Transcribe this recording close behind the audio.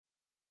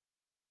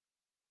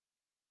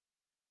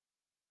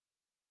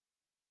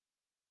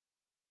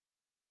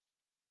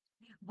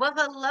Well,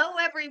 hello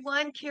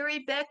everyone.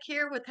 Carrie Beck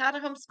here with How to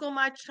Homeschool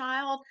My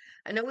Child.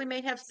 I know we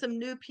may have some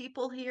new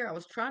people here. I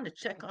was trying to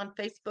check on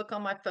Facebook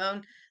on my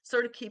phone,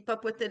 sort of keep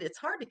up with it. It's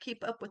hard to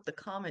keep up with the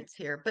comments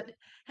here. But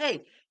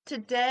hey,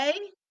 today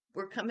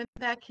we're coming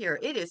back here.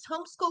 It is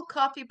Homeschool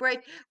Coffee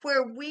Break,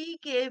 where we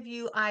give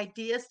you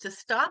ideas to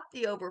stop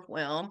the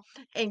overwhelm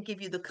and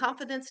give you the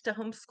confidence to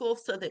homeschool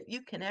so that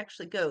you can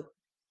actually go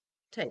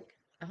take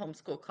a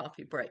homeschool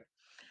coffee break.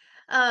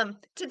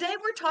 Today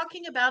we're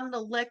talking about an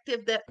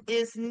elective that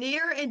is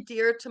near and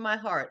dear to my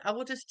heart. I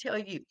will just tell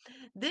you,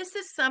 this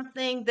is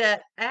something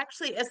that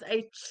actually, as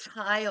a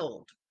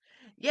child,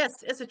 yes,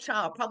 as a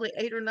child, probably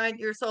 8 or 9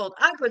 years old,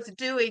 I was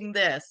doing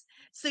this.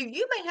 So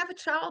you may have a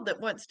child that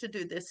wants to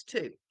do this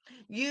too.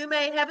 You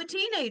may have a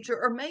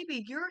teenager, or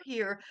maybe you're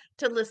here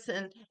to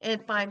listen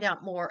and find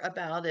out more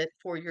about it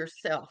for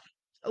yourself.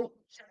 Oh,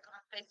 check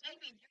on face.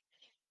 Maybe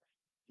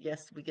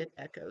yes, we get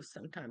echoes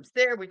sometimes.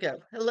 There we go.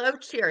 Hello,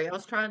 Cherry. I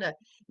was trying to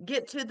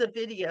get to the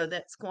video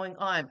that's going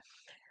on.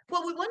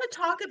 What we want to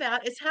talk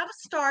about is how to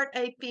start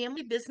a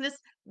family business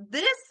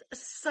this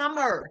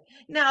summer.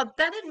 Now,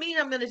 that didn't mean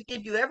I'm going to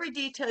give you every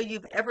detail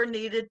you've ever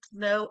needed to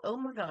know. Oh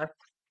my God.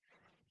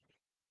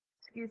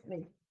 Excuse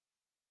me.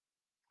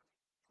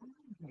 Oh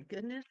my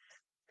goodness.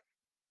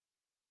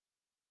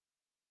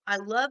 I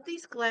love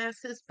these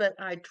glasses, but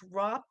I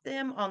dropped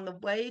them on the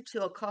way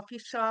to a coffee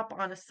shop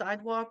on a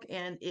sidewalk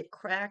and it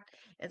cracked.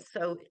 And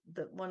so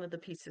one of the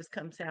pieces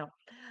comes out.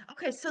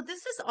 Okay, so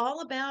this is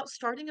all about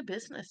starting a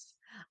business.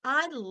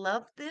 I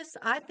love this.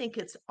 I think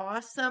it's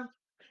awesome.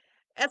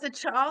 As a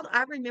child,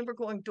 I remember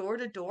going door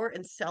to door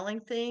and selling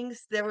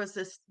things. There was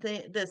this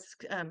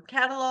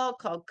catalog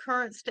called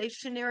Current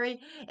Stationery,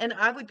 and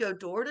I would go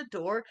door to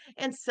door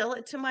and sell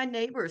it to my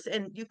neighbors.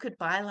 And you could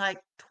buy like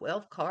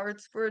 12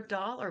 cards for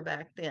 $1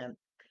 back then.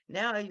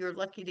 Now you're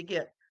lucky to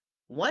get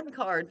one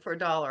card for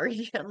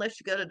 $1, unless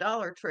you go to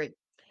Dollar Tree.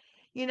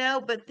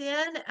 But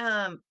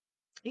then,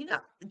 you know,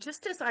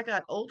 just as I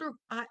got older,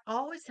 I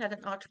always had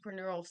an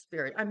entrepreneurial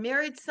spirit. I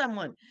married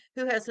someone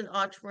who has an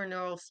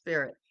entrepreneurial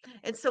spirit.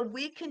 And so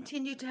we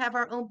continue to have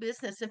our own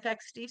business. In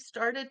fact, Steve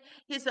started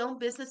his own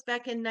business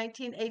back in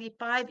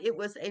 1985. It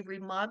was a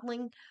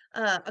remodeling,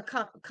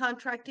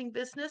 contracting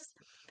business.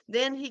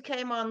 Then he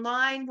came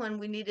online when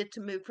we needed to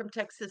move from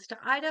Texas to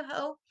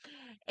Idaho.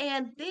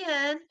 And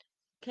then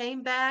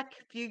came back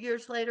a few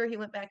years later, he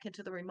went back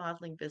into the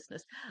remodeling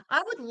business.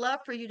 I would love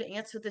for you to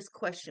answer this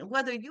question,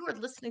 whether you are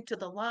listening to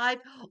the live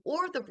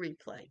or the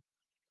replay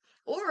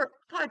or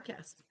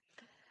podcast.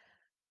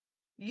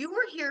 You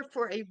are here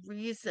for a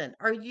reason.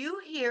 Are you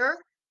here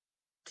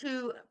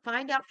to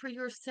find out for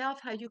yourself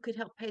how you could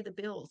help pay the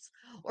bills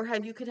or how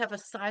you could have a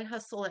side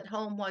hustle at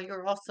home while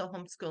you're also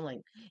homeschooling?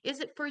 Is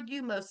it for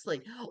you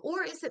mostly?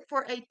 Or is it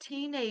for a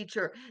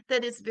teenager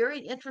that is very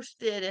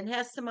interested and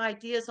has some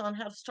ideas on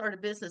how to start a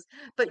business,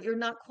 but you're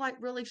not quite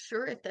really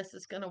sure if this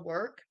is going to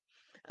work?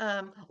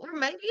 Or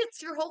maybe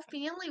it's your whole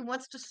family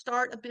wants to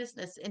start a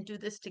business and do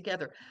this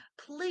together.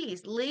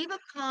 Please leave a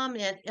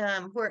comment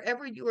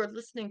wherever you are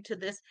listening to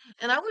this,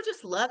 and I would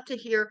just love to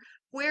hear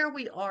where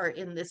we are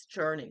in this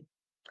journey.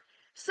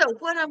 So,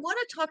 what I want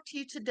to talk to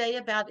you today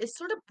about is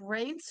sort of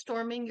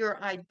brainstorming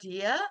your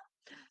idea.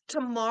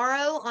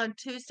 Tomorrow, on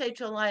Tuesday,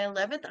 July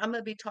 11th, I'm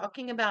going to be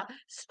talking about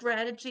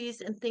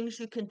strategies and things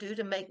you can do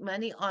to make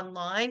money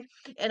online.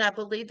 And I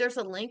believe there's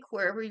a link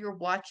wherever you're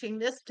watching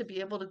this to be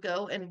able to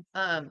go and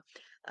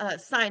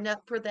sign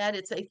up for that.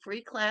 It's a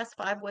free class,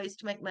 5 ways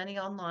to make money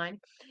online.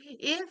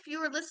 If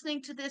you're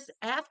listening to this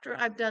after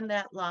I've done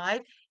that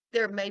live,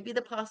 there may be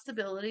the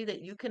possibility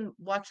that you can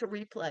watch a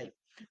replay.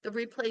 The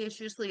replay is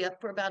usually up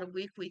for about a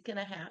week, week and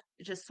a half.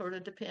 It just sort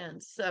of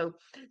depends. So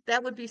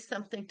that would be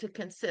something to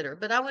consider.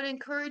 But I would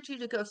encourage you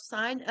to go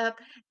sign up.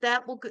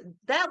 That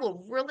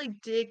will really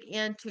dig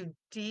into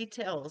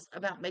details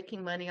about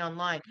making money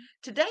online.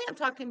 Today I'm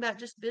talking about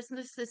just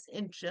businesses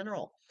in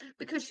general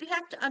because you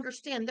have to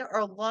understand there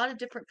are a lot of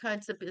different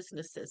kinds of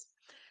businesses.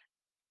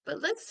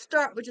 But let's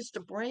start with just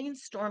a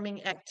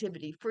brainstorming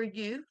activity for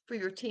you, for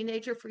your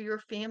teenager, for your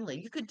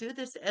family. You could do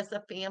this as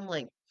a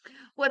family.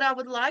 What I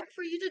would like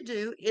for you to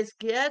do is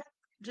get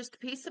just a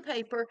piece of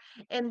paper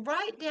and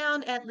write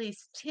down at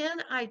least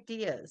 10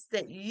 ideas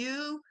that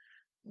you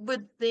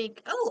would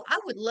think, oh, I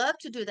would love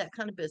to do that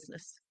kind of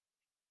business.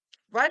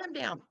 Write them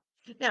down.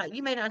 Now,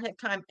 you may not have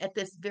time at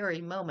this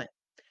very moment,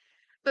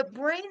 but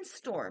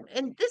brainstorm.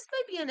 And this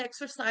may be an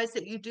exercise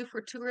that you do for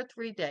 2 or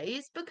 3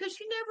 days because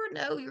you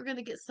never know you're going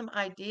to get some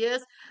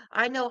ideas.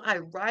 I know I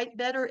write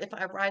better if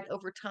I write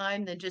over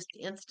time than just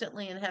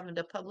instantly and having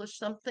to publish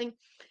something.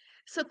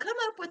 So come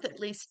up with at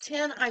least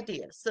 10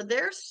 ideas. So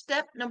there's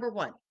step number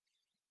one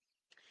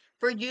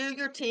for you,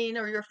 your teen,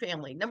 or your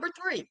family. Number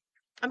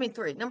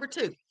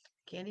two,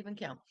 can't even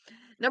count.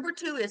 Number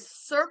two is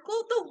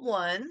circle the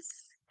ones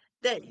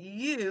that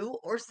you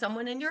or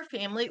someone in your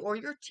family or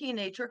your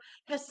teenager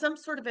has some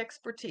sort of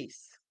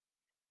expertise.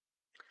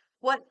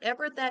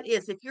 Whatever that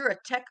is, if you're a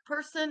tech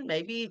person,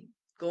 maybe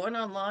going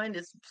online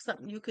is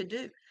something you could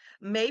do.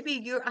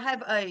 Maybe I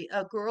have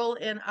a girl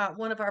in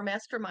one of our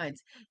masterminds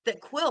that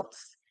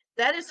quilts.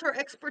 That is her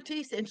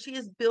expertise, and she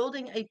is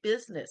building a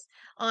business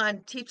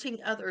on teaching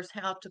others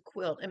how to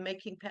quilt and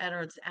making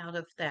patterns out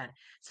of that.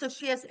 So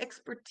she has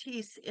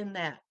expertise in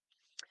that.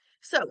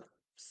 So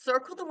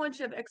circle the ones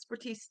you have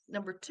expertise.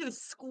 Number two,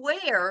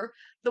 square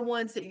the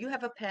ones that you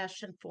have a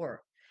passion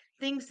for,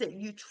 things that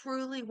you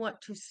truly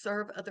want to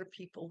serve other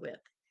people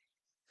with.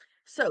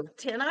 So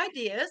 10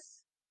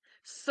 ideas,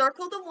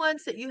 circle the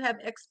ones that you have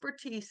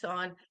expertise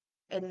on,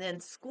 and then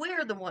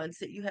square the ones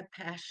that you have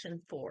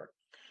passion for.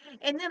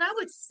 And then I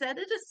would set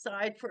it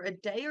aside for a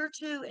day or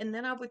two, and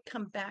then I would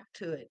come back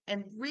to it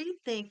and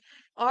rethink,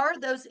 are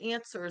those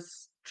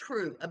answers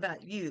true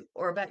about you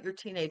or about your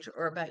teenager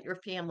or about your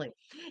family?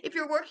 If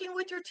you're working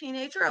with your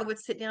teenager, I would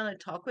sit down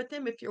and talk with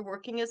them. If you're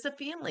working as a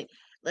family,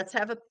 let's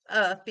have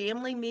a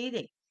family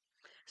meeting.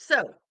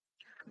 So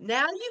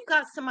now you've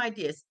got some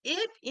ideas.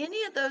 If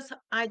any of those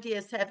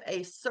ideas have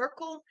a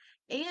circle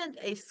and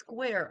a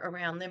square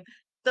around them,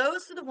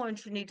 those are the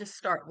ones you need to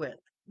start with.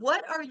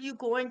 What are you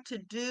going to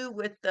do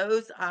with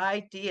those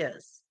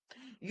ideas?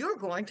 You're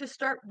going to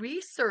start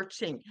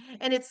researching.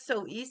 And it's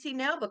so easy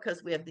now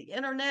because we have the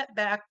internet.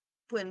 Back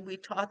when we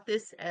taught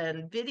this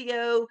and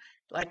video,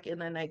 like in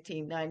the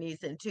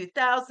 1990s and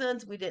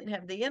 2000s, we didn't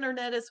have the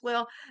internet as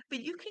well,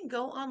 but you can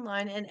go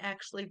online and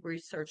actually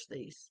research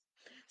these.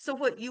 So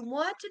what you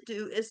want to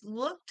do is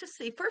look to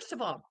see, first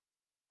of all,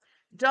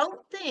 don't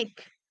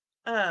think,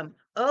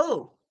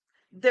 oh,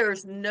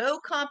 there's no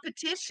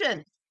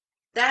competition.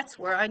 That's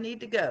where I need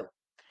to go.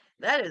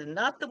 That is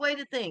not the way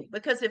to think,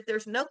 because if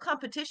there's no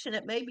competition,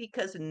 it may be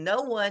because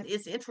no one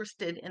is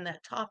interested in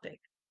that topic.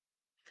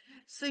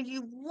 So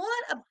you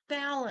want a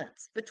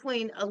balance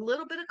between a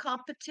little bit of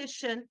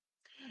competition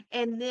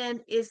and then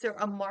is there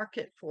a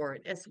market for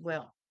it as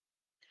well?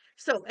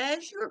 So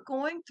as you're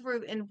going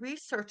through and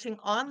researching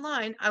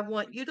online, I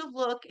want you to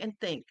look and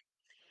think,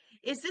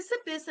 is this a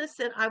business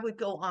that I would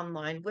go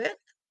online with?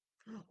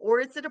 Or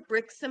is it a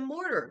bricks and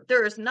mortar?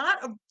 There is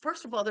not a,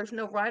 first of all, there's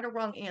no right or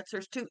wrong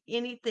answers to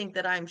anything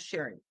that I'm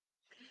sharing.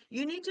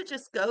 You need to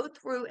just go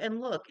through and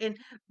look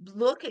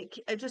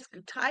at, just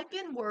type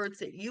in words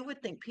that you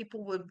would think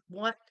people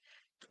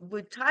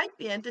would type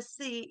in to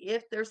see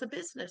if there's a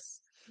business.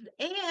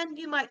 And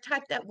you might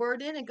type that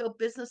word in and go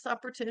business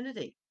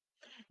opportunity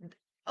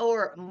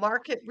or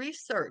market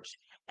research.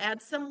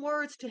 Add some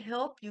words to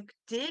help you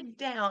dig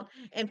down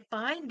and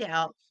find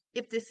out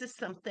if this is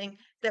something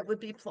that would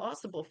be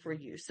plausible for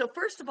you. So,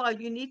 first of all,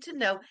 you need to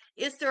know,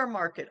 is there a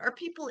market? Are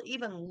people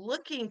even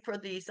looking for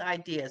these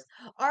ideas?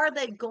 Are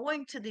they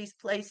going to these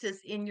places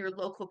in your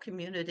local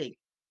community?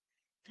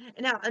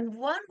 Now, and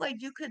one way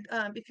you could,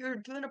 if you're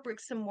doing a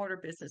bricks and mortar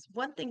business,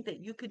 one thing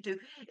that you could do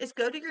is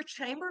go to your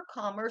chamber of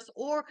commerce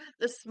or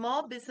the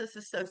Small Business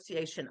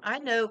Association. I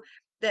know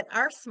that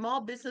our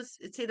small business,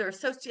 it's either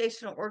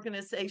association or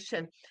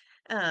organization,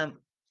 um,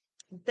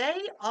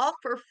 they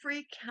offer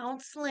free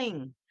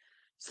counseling.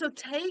 So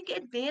take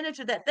advantage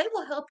of that. They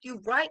will help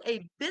you write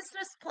a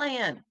business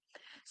plan.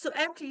 So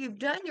after you've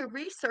done your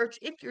research,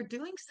 if you're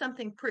doing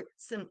something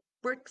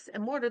bricks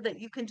and mortar that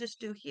you can just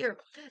do here,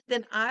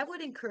 then I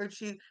would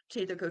encourage you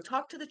to either go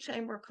talk to the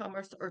Chamber of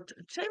Commerce, or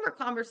Chamber of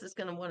Commerce is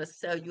going to want to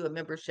sell you a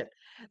membership.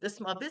 The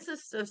Small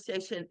Business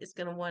Association is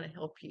going to want to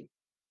help you.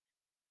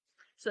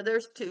 So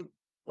there's two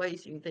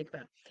ways you can think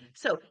about it.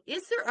 So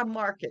is there a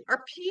market?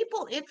 Are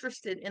people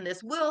interested in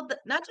this? Well,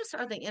 not just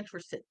are they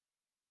interested,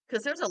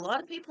 because there's a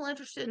lot of people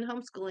interested in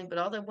homeschooling, but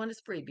all they want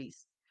is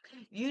freebies.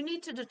 You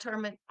need to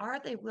determine,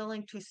 are they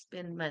willing to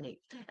spend money?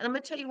 And I'm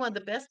going to tell you one of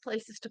the best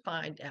places to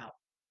find out.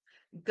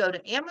 Go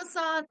to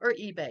Amazon or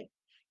eBay.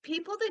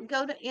 People that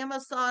go to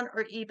Amazon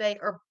or eBay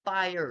are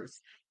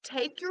buyers.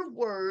 Take your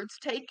words,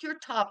 take your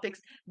topics,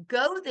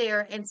 go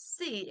there and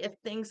see if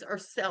things are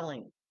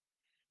selling.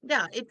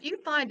 Now, if you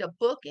find a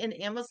book in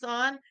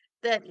Amazon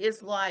that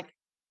is like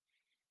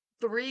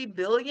 3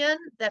 billion,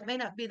 that may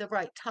not be the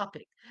right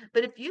topic.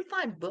 But if you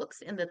find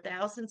books in the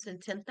thousands and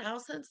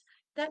 10,000s,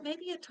 that may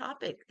be a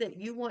topic that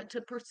you want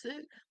to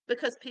pursue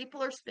because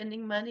people are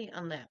spending money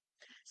on that.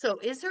 So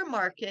is there a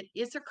market?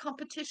 Is there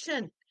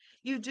competition?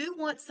 You do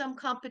want some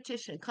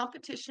competition.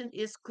 Competition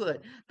is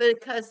good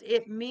because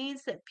it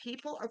means that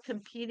people are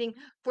competing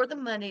for the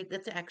money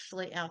that's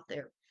actually out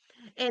there.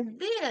 And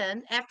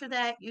then after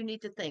that, you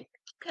need to think,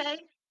 okay,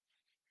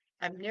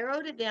 I've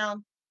narrowed it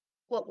down.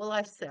 What will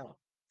I sell?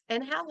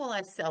 And how will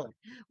I sell it?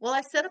 Will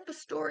I set up a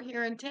store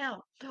here in town?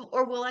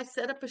 Or will I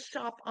set up a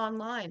shop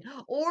online?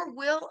 Or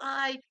will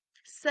I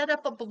set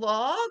up a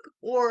blog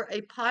or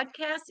a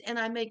podcast and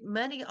I make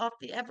money off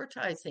the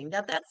advertising?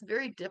 Now, that's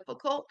very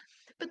difficult,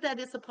 but that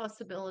is a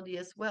possibility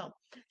as well.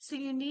 So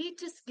you need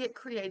to get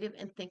creative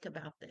and think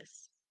about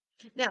this.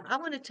 Now, I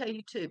want to tell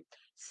you too,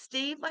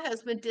 Steve, my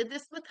husband, did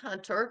this with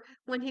Hunter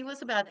when he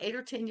was about 8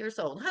 or 10 years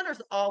old.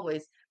 Hunter's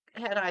always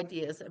had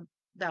ideas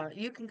about it.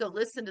 You can go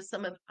listen to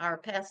some of our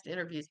past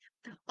interviews.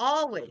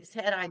 Always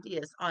had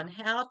ideas on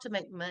how to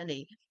make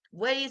money,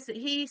 ways that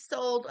he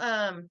sold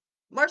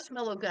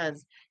marshmallow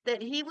guns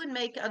that he would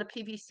make out of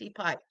PVC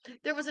pipe.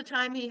 There was a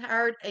time he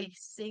hired a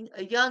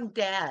young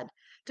dad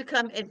to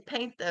come and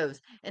paint those.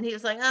 And he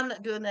was like, I'm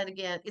not doing that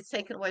again. It's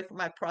taken away from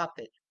my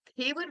profit.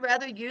 He would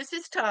rather use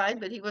his time,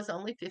 but he was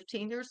only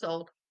 15 years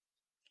old,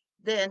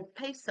 than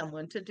pay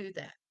someone to do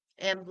that.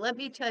 And let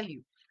me tell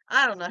you,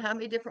 I don't know how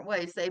many different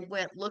ways they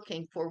went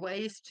looking for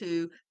ways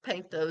to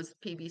paint those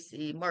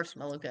PVC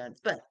marshmallow guns,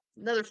 but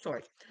another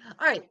story.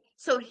 All right,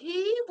 so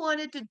he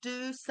wanted to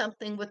do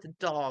something with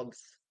dogs.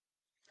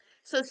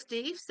 So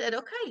Steve said,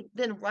 okay,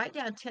 then write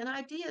down 10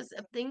 ideas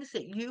of things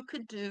that you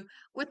could do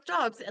with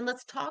dogs, and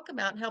let's talk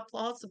about how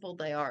plausible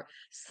they are.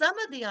 Some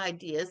of the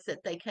ideas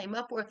that they came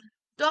up with,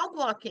 dog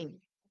walking.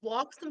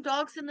 Walk some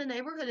dogs in the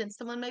neighborhood, and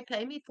someone may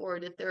pay me for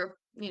it if they're,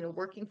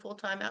 working full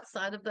time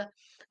outside of the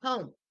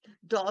home.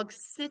 Dog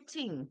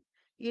sitting.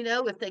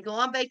 If they go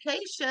on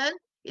vacation,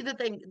 either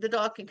the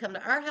dog can come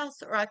to our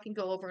house or I can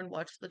go over and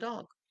watch the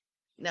dog.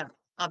 Now,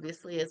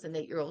 obviously, as an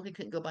 8-year-old, he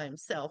couldn't go by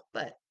himself,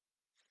 but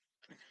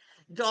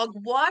dog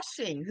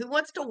washing. Who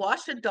wants to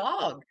wash a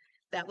dog?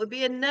 That would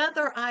be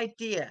another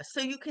idea.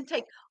 So you can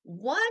take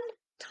one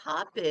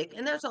topic,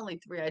 and there's only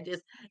 3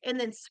 ideas, and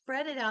then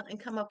spread it out and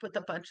come up with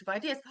a bunch of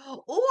ideas.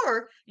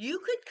 Or you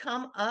could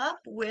come up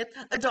with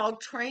a dog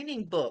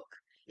training book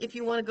if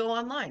you want to go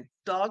online,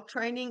 dog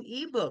training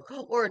ebook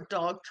or a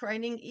dog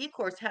training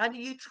e-course. How do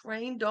you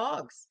train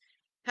dogs?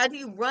 How do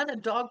you run a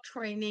dog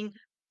training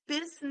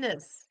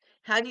business?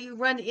 How do you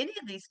run any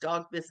of these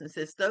dog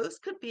businesses? Those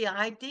could be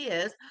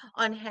ideas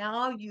on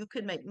how you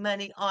can make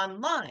money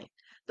online.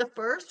 The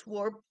first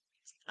were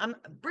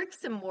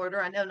bricks and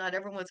mortar. I know not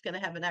everyone's going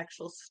to have an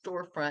actual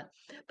storefront,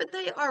 but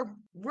they are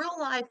real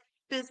life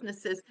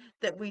businesses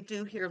that we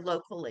do here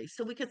locally.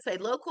 So we could say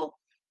local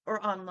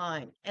or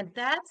online. And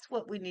that's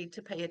what we need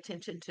to pay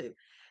attention to.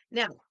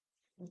 Now,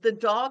 the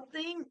dog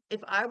thing, if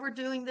I were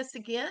doing this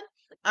again,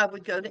 I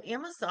would go to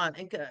Amazon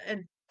and go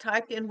and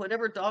type in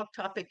whatever dog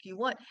topic you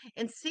want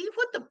and see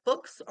what the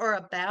books are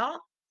about.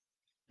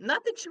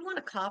 Not that you want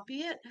to copy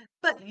it,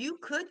 but you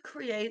could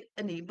create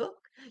an ebook.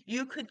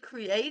 You could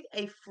create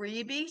a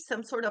freebie,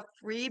 some sort of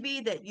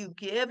freebie that you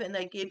give, and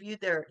they give you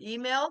their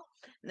email.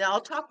 Now,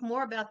 I'll talk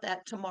more about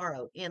that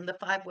tomorrow in the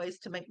 5 ways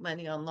to make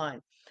money online.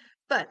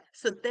 But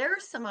so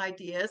there's some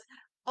ideas.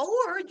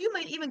 Or you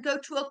might even go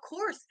to a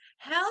course.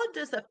 How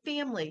does a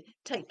family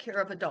take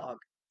care of a dog?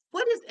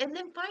 And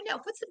then find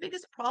out what's the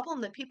biggest problem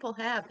that people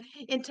have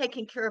in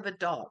taking care of a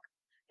dog.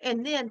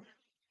 And then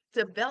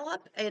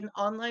develop an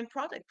online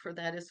product for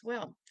that as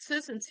well.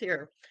 Susan's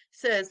here,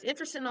 says,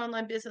 interested in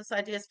online business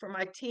ideas for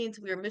my teens.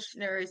 We are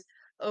missionaries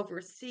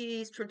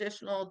overseas.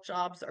 Traditional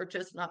jobs are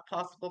just not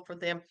possible for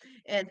them.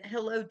 And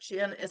hello,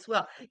 Jen, as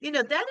well.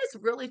 That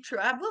is really true.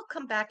 I will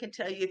come back and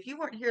tell you, if you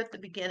weren't here at the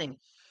beginning,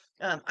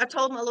 I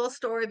told my little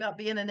story about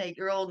being an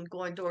 8-year-old and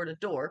going door to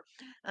door.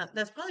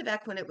 That's probably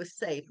back when it was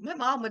safe. My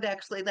mom would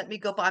actually let me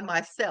go by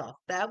myself.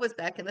 That was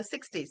back in the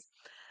 60s.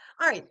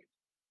 All right.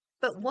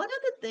 But one of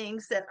the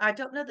things that I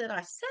don't know that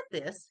I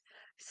said this,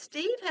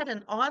 Steve had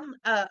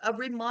a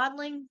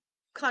remodeling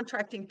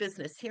contracting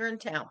business here in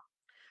town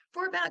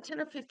for about 10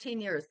 or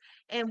 15 years.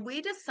 And we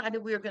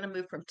decided we were going to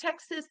move from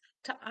Texas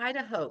to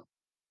Idaho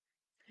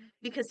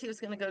because he was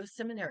going to go to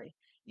seminary.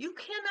 You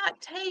cannot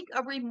take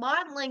a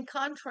remodeling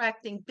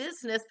contracting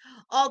business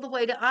all the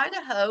way to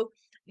Idaho.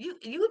 You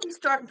would be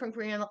starting from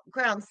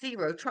ground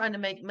zero, trying to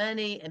make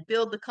money and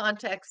build the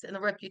contacts and the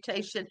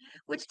reputation,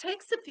 which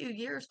takes a few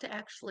years to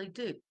actually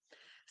do.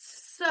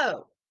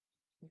 So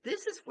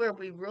this is where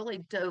we really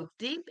dove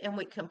deep and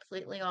went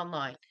completely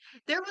online.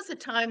 There was a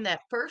time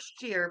that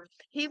first year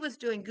he was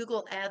doing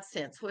Google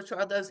AdSense, which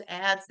are those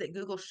ads that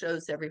Google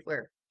shows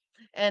everywhere.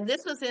 And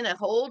this was in a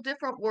whole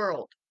different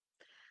world.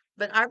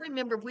 But I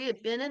remember we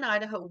had been in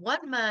Idaho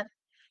 1 month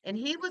and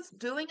he was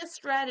doing a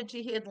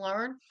strategy he had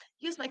learned.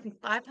 He was making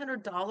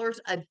 $500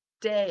 a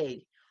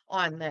day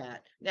on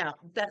that. Now,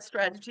 that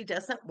strategy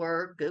doesn't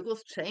work.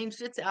 Google's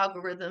changed its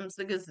algorithms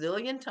a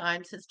gazillion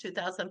times since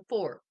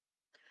 2004.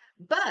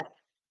 But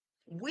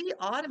we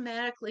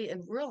automatically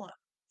and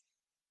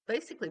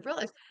basically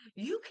realize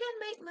you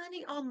can make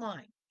money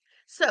online.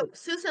 So,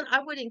 Susan,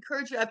 I would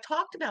encourage you. I've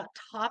talked about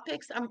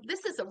topics.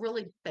 This is a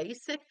really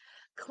basic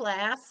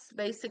class,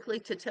 basically,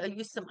 to tell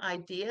you some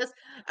ideas.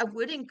 I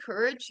would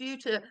encourage you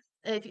to,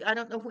 if you, I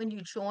don't know when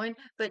you join,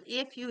 but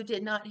if you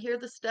did not hear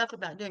the stuff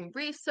about doing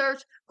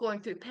research, going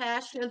through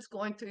passions,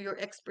 going through your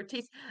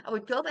expertise, I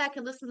would go back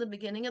and listen to the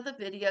beginning of the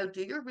video,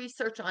 do your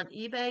research on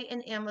eBay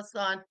and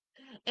Amazon,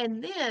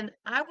 and then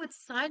I would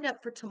sign up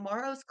for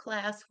tomorrow's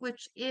class,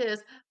 which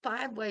is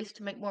 5 ways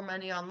to make more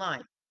money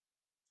online.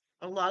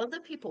 A lot of the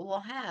people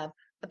will have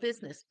a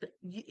business, but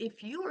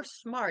if you are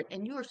smart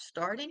and you are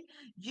starting,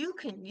 you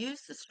can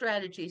use the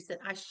strategies that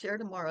I share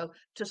tomorrow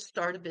to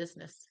start a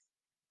business.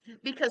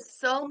 Because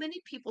so many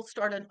people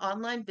start an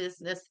online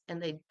business and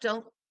they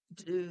don't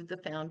do the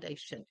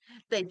foundation.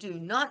 They do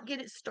not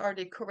get it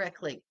started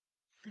correctly.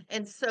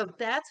 And so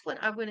that's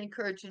what I would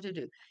encourage you to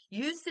do.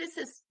 Use this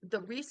as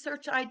the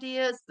research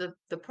ideas,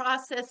 the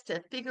process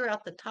to figure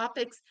out the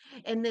topics,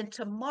 and then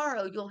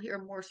tomorrow you'll hear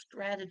more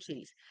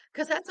strategies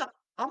because that's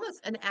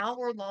almost an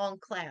hour long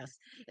class.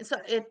 And so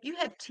if you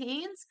have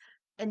teens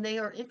and they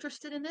are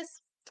interested in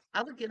this,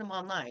 I would get them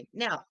online.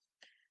 Now,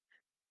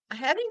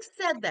 having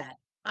said that,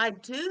 I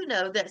do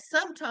know that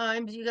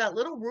sometimes you got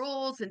little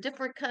rules in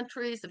different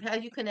countries of how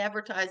you can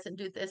advertise and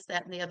do this,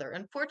 that, and the other.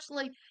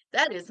 Unfortunately,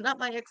 that is not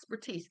my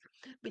expertise,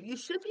 but you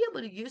should be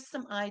able to use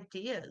some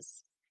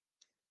ideas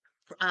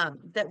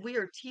that we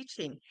are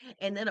teaching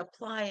and then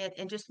apply it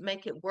and just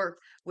make it work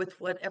with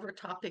whatever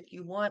topic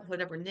you want,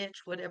 whatever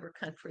niche, whatever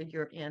country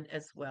you're in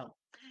as well.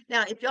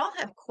 Now, if y'all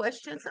have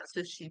questions,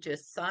 so she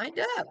just signed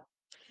up.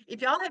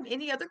 If y'all have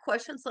any other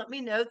questions, let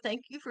me know.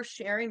 Thank you for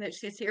sharing that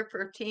she's here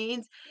for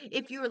teens.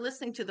 If you are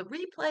listening to the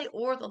replay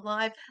or the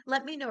live,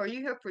 let me know. Are you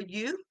here for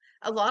you?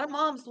 A lot of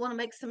moms want to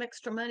make some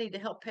extra money to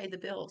help pay the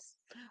bills.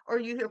 Are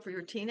you here for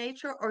your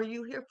teenager? Or are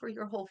you here for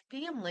your whole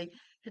family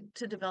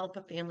to develop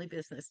a family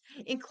business?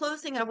 In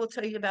closing, I will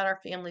tell you about our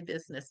family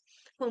business.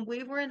 When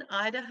we were in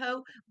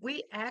Idaho,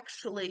 we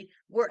actually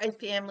were a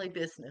family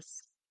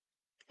business.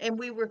 And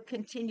we were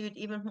continued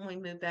even when we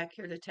moved back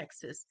here to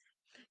Texas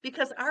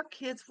because our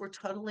kids were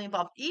totally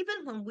involved.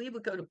 Even when we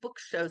would go to book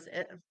shows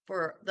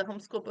for the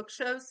homeschool book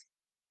shows,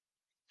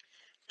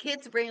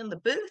 kids ran the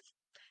booth.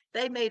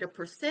 They made a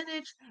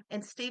percentage,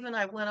 and Steve and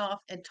I went off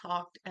and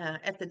talked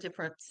at the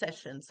different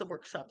sessions, the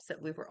workshops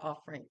that we were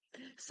offering.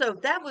 So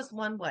that was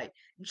one way.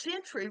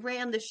 Gentry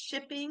ran the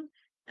shipping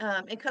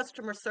and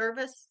customer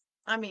service.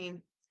 I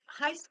mean,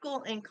 high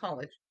school and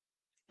college.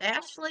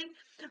 Ashley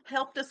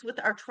helped us with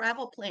our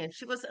travel plan.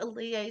 She was a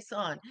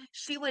liaison.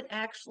 She would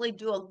actually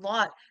do a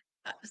lot.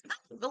 It's not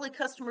really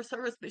customer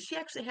service, but she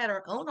actually had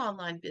her own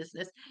online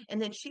business,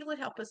 and then she would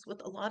help us with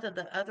a lot of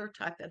the other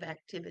type of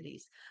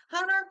activities.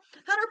 Hunter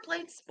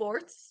played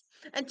sports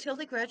until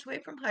he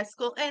graduated from high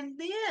school, and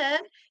then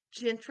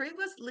Gentry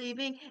was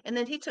leaving, and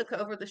then he took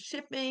over the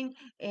shipping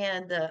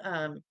and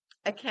the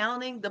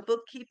accounting, the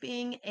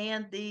bookkeeping,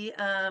 and the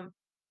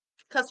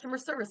customer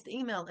service, the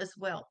email as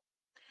well.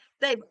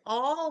 They've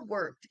all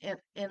worked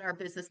in our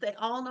business. They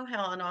all know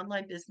how an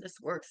online business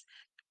works.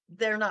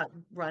 They're not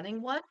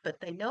running one, but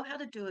they know how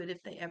to do it if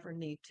they ever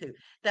need to.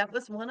 That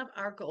was one of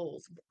our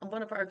goals,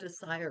 one of our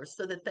desires,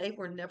 so that they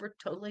were never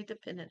totally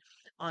dependent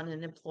on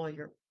an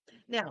employer.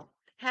 Now,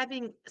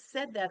 having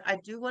said that, I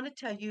do want to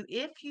tell you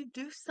if you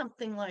do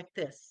something like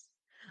this,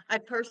 I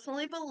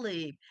personally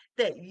believe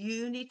that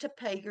you need to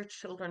pay your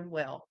children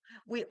well.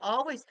 We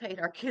always paid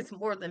our kids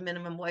more than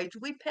minimum wage.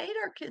 We paid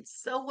our kids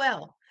so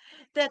well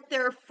that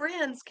their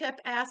friends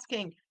kept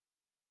asking,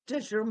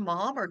 does your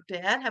mom or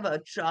dad have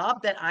a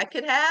job that I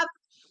could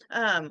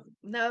have?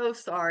 No,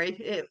 sorry.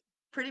 It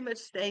pretty much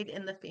stayed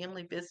in the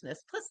family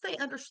business. Plus, they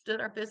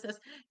understood our business.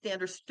 They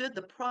understood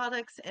the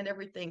products and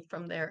everything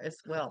from there as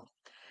well.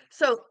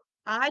 So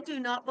I do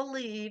not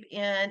believe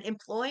in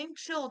employing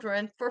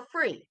children for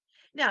free.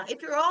 Now,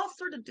 if you're all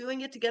sort of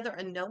doing it together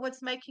and no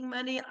one's making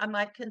money, I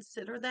might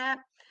consider that.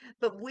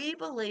 But we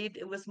believed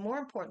it was more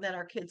important that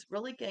our kids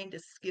really gained a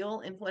skill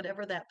in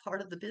whatever that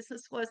part of the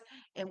business was,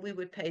 and we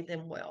would pay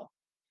them well.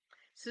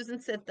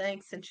 Susan said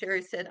thanks, and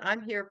Sherry said,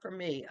 I'm here for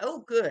me.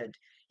 Oh, good.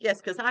 Yes,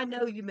 because I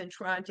know you've been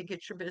trying to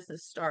get your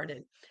business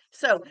started.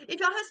 So if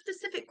y'all have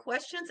specific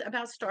questions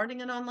about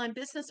starting an online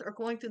business or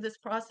going through this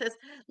process,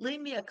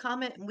 leave me a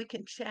comment and we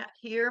can chat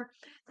here.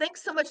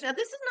 Thanks so much. Now,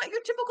 this is not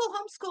your typical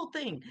homeschool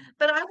thing,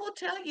 but I will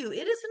tell you,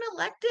 it is an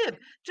elective,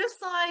 just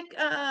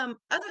like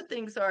other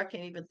things are. I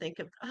can't even think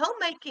of.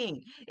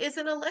 Homemaking is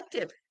an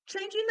elective.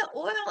 Changing the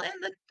oil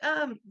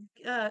in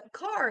the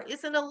car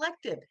is an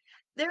elective.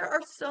 There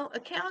are so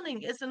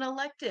accounting is an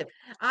elective.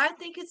 I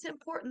think it's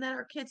important that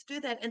our kids do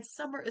that, and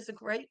summer is a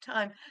great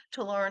time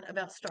to learn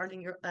about starting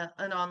your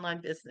an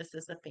online business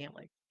as a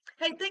family.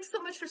 Hey, thanks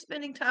so much for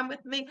spending time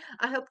with me.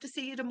 I hope to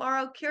see you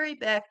tomorrow. Carrie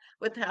Beck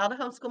with How to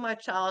Homeschool My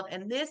Child,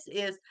 and this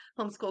is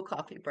Homeschool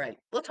Coffee Break.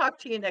 We'll talk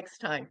to you next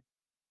time.